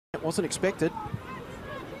That wasn't expected.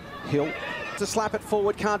 Hill to slap it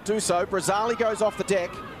forward, can't do so. Brazzali goes off the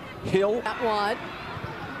deck. Hill. Out wide.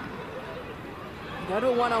 Go to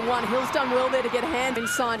a one-on-one. Hill's done well there to get a hand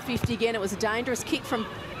inside 50 again. It was a dangerous kick from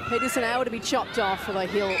Peterson, able to be chopped off, although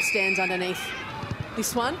Hill stands underneath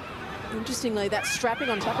this one. Interestingly, that strapping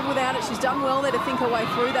on top and without it. She's done well there to think her way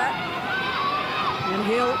through that. And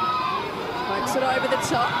Hill pokes it over the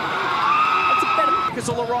top. That's a better... Because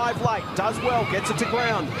will arrive late, does well, gets it to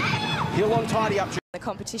ground. Hill on tidy up. The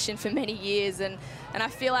competition for many years, and I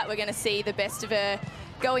feel like we're going to see the best of her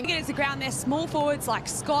going into the ground. There's small forwards like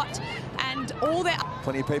Scott and all their...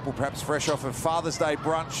 Plenty of people perhaps fresh off a Father's Day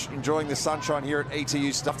brunch enjoying the sunshine here at ETU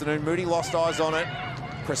this afternoon. Moody lost eyes on it.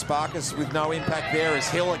 Petrevski with no impact there as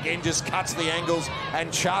Hill again just cuts the angles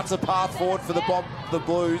and charts a path forward for the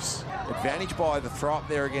Blues. Advantage by the throw up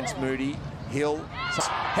there against Moody. Hill,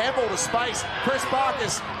 handball to space.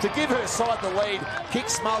 Petrevski to give her side the lead. Kick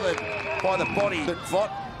smothered by the body. But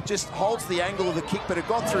Vott just holds the angle of the kick, but it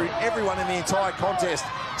got through everyone in the entire contest.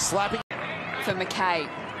 Slapping. For McKay.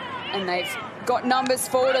 And they've got numbers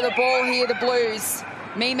forward of the ball here, the Blues.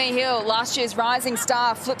 Mimi Hill, last year's rising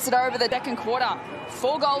star, flips it over the second quarter.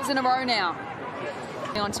 4 goals in a row now.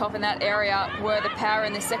 On top in that area were the power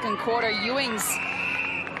in the second quarter. Ewings.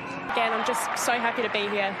 Again, I'm just so happy to be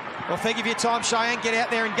here. Well, thank you for your time, Cheyenne. Get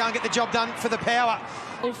out there and go and get the job done for the power.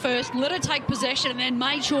 Well, first, let her take possession and then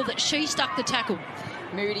made sure that she stuck the tackle.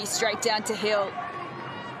 Moody straight down to Hill.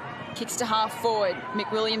 Kicks to half forward.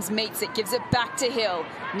 McWilliams meets it, gives it back to Hill.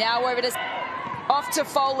 Now over to... Off to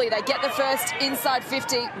Foley. They get the first inside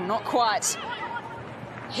 50. Not quite.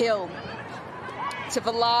 Hill. To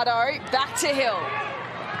Velado. Back to Hill.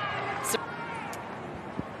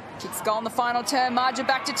 Kicks goal in the final turn. Margin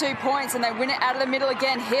back to 2 points, and they win it out of the middle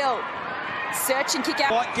again. Hill. Search and kick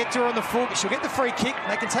out. Might get to her on the full, but she'll get the free kick.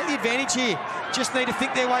 They can take the advantage here. Just need to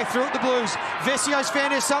think their way through it, the Blues. Vessio's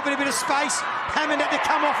found herself in a bit of space. Hammond had to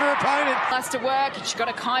come off her opponent. Has to work. She's got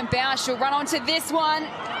a kind bounce. She'll run onto this one.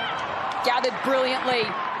 Gathered brilliantly.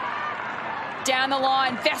 Down the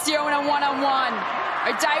line. Vessio in a one-on-one.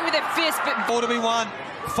 O'Day with a fist, but... Ball to be won.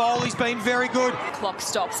 Foley's been very good. Clock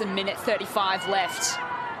stops, a minute 35 left.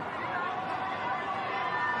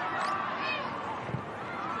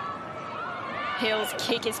 Hill's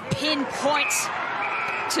kick is pinpoint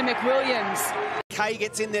to McWilliams. Kay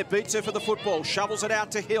gets in there, beats her for the football, shovels it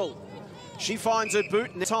out to Hill. She finds her boot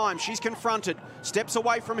in time. She's confronted, steps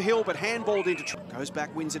away from Hill, but handballed into... Goes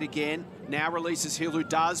back, wins it again. Now releases Hill, who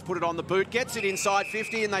does put it on the boot, gets it inside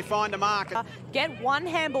 50, and they find a mark. Get one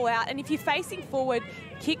handball out, and if you're facing forward,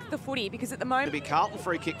 kick the footy, because at the moment... It'll be Carlton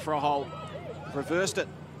free kick for a hole. Reversed it.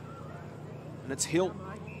 And it's Hill.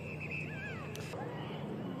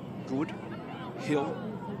 Good. Hill.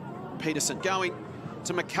 Peterson going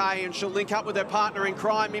to McKay, and she'll link up with her partner in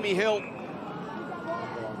crime, Mimi Hill.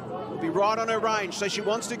 Will be right on her range, so she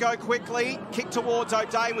wants to go quickly. Kick towards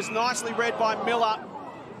O'Day was nicely read by Miller.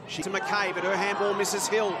 She's to McKay, but her handball misses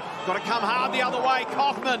Hill. Got to come hard the other way.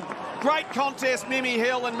 Kaufman. Great contest, Mimi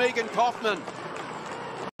Hill and Megan Kaufman.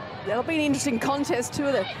 That'll be an interesting contest. Two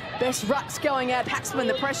of the best rucks going out. Paxman,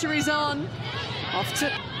 the pressure is on. Off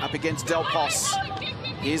to... Up against Del Pos.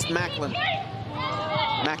 Here's Macklin.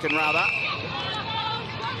 Mackin rather.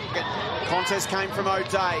 Contest came from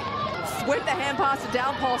O'Day. Went the hand pass to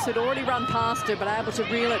Del Pos, had already run past her, but able to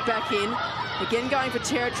reel it back in. Again going for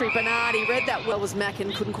territory. Bernardi read that well, was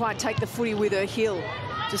Mackin. Couldn't quite take the footy with her. Hill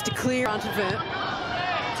just to clear in front of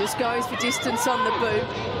her. Just goes for distance on the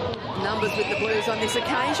boot. Numbers with the Blues on this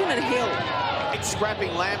occasion, and Hill.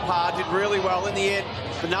 Scrapping Lampard did really well in the end.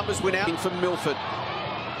 The numbers went out from Milford.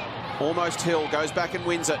 Almost Hill goes back and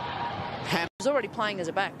wins it. She was already playing as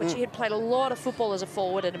a back, but she had played a lot of football as a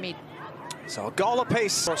forward and a mid. So a goal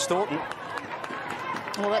apiece for Staunton.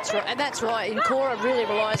 Well, that's right, and that's right. And Cora really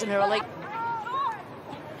relies on her elite.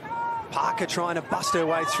 Parker trying to bust her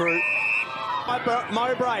way through.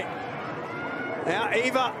 Mowbray. Now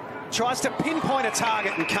Eva tries to pinpoint a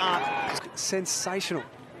target and can't. Sensational.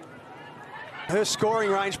 Her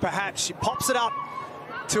scoring range, perhaps. She pops it up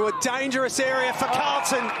to a dangerous area for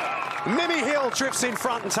Carlton. Mimi Hill drifts in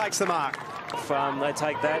front and takes the mark. They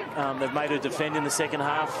take that. They've made her defend in the second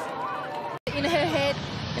half. In her head,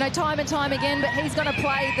 time and time again, but he's going to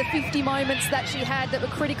play the 50 moments that she had that were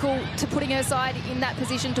critical to putting her side in that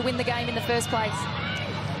position to win the game in the first place.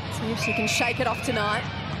 See if she can shake it off tonight.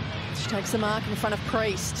 She takes the mark in front of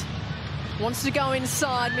Priest. Wants to go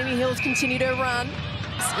inside. Mimi Hill's continued her run.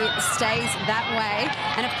 It stays that way.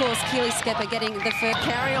 And, of course, Keely Skepper getting the first.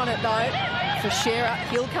 Carry on it, though, for Shearer.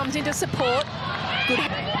 Hill comes into support. Good.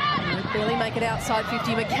 Barely make it outside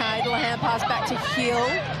 50. McKay, the hand pass back to Hill.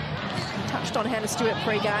 touched on Hannah Stewart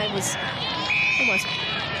pre-game, was almost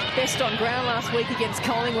best on ground last week against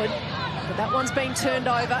Collingwood. But that one's been turned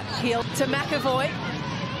over. Hill to McAvoy.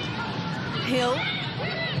 Hill.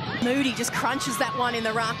 Moody just crunches that one in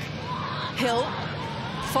the ruck. Hill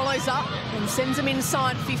follows up and sends him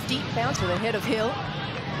inside 50. Bounce to the head of Hill.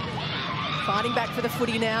 Fighting back for the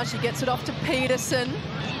footy now. She gets it off to Peterson.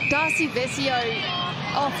 Darcy Vesio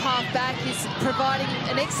off half-back is providing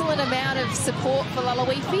an excellent amount of support for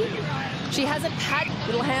Lalawifi. She hasn't had...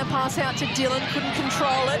 Little hand pass out to Dillon, couldn't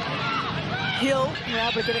control it. Hill, they're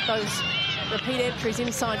able to get at those repeat entries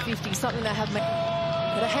inside 50, something they have made.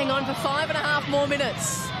 Got to hang on for 5.5 more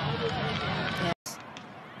minutes. Yes.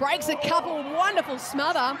 Breaks a couple, wonderful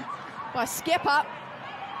smother by Skepper.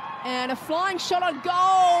 And a flying shot on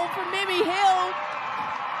goal from Mimi Hill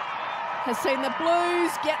has seen the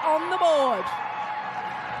Blues get on the board.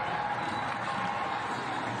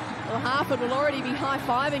 Well, Harford will already be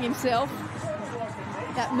high-fiving himself.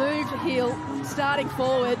 That move to Hill, starting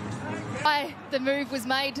forward. The move was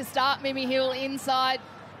made to start Mimi Hill inside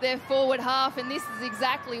their forward half, and this is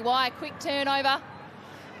exactly why. Quick turnover.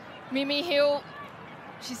 Mimi Hill,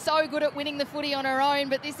 she's so good at winning the footy on her own,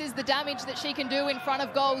 but this is the damage that she can do in front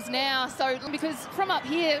of goals now. So, because from up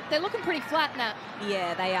here, they're looking pretty flat now.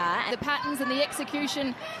 Yeah, they are. The patterns and the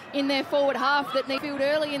execution in their forward half that need field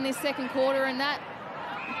early in this second quarter, and that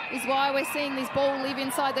is why we're seeing this ball live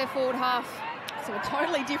inside their forward half. So a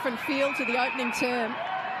totally different feel to the opening term.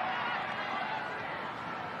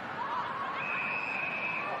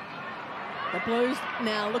 The Blues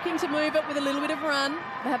now looking to move it with a little bit of run.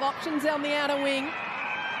 They have options on the outer wing.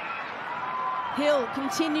 Hill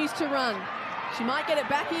continues to run. She might get it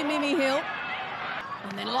back here, Mimi Hill.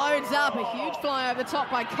 And then loads up. A huge fly over the top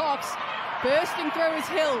by Cox. Bursting through is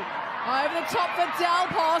Hill. Over the top for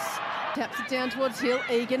Dalpos. Taps it down towards Hill.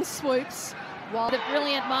 Egan swoops. While the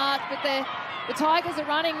brilliant mark, but the Tigers are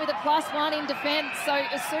running with a +1 in defence. So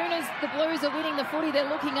as soon as the Blues are winning the footy, they're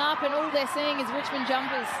looking up and all they're seeing is Richmond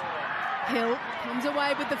jumpers. Hill comes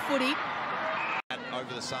away with the footy.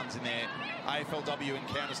 Over the Suns in their AFLW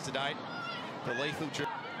encounters to date. The lethal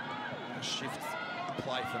shift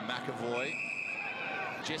play from McAvoy.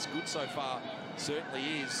 Jess good so far,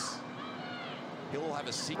 certainly is. Hill will have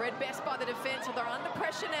a six. Read best by the defence, so they're under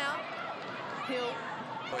pressure now. Hill.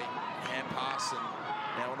 Hand pass, and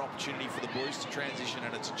now an opportunity for the Blues to transition,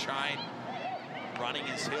 and it's a chain. Running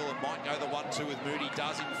is Hill and might go the 1-2 with Moody.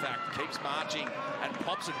 Does, in fact. Keeps marching and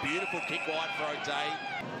pops a beautiful kick wide for O'Day.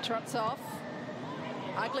 Trots off.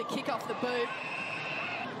 Ugly kick off the boot.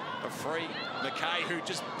 A free. McKay, who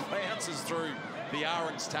just bounces through the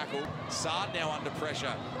Aaron's tackle. Sard now under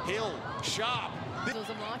pressure. Hill, sharp.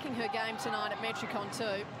 I'm liking her game tonight at Metricon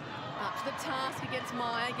too. Up to the task against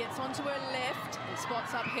Meyer. Gets onto her left and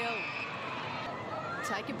spots up Hill.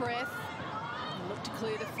 Take a breath and look to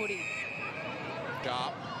clear the footy.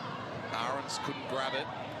 Sharp. Aarons couldn't grab it.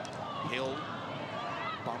 Hill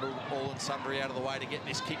bundled all and sundry out of the way to get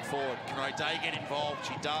this kick forward. Can O'Day get involved?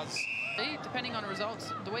 She does. Depending on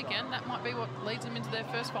results the weekend, that might be what leads them into their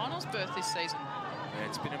first finals berth this season. Yeah,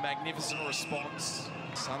 it's been a magnificent response.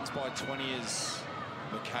 Suns by 20 as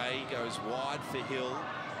McKay goes wide for Hill.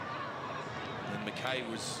 And McKay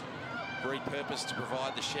was repurposed to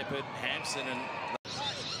provide the shepherd, Hampson, and...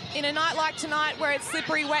 In a night like tonight where it's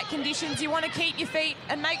slippery, wet conditions, you want to keep your feet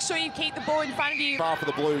and make sure you keep the ball in front of you. Far for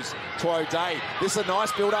the Blues to O'Day. This is a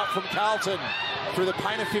nice build-up from Carlton. Through the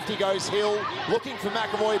paint of 50 goes Hill. Looking for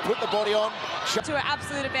McAvoy, put the body on. To her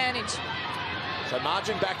absolute advantage. So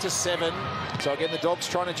margin back to 7. So again, the Dogs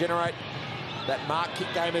trying to generate that mark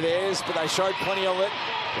kick game of theirs, but they showed plenty of it.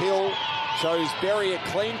 Hill shows Berry a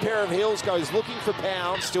clean pair of heels, goes looking for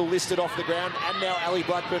Pound, still listed off the ground, and now Ali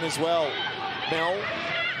Blackburn as well. Mel.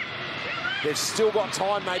 They've still got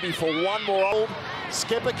time maybe for one more.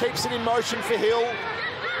 Skepper keeps it in motion for Hill.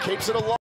 Keeps it alive.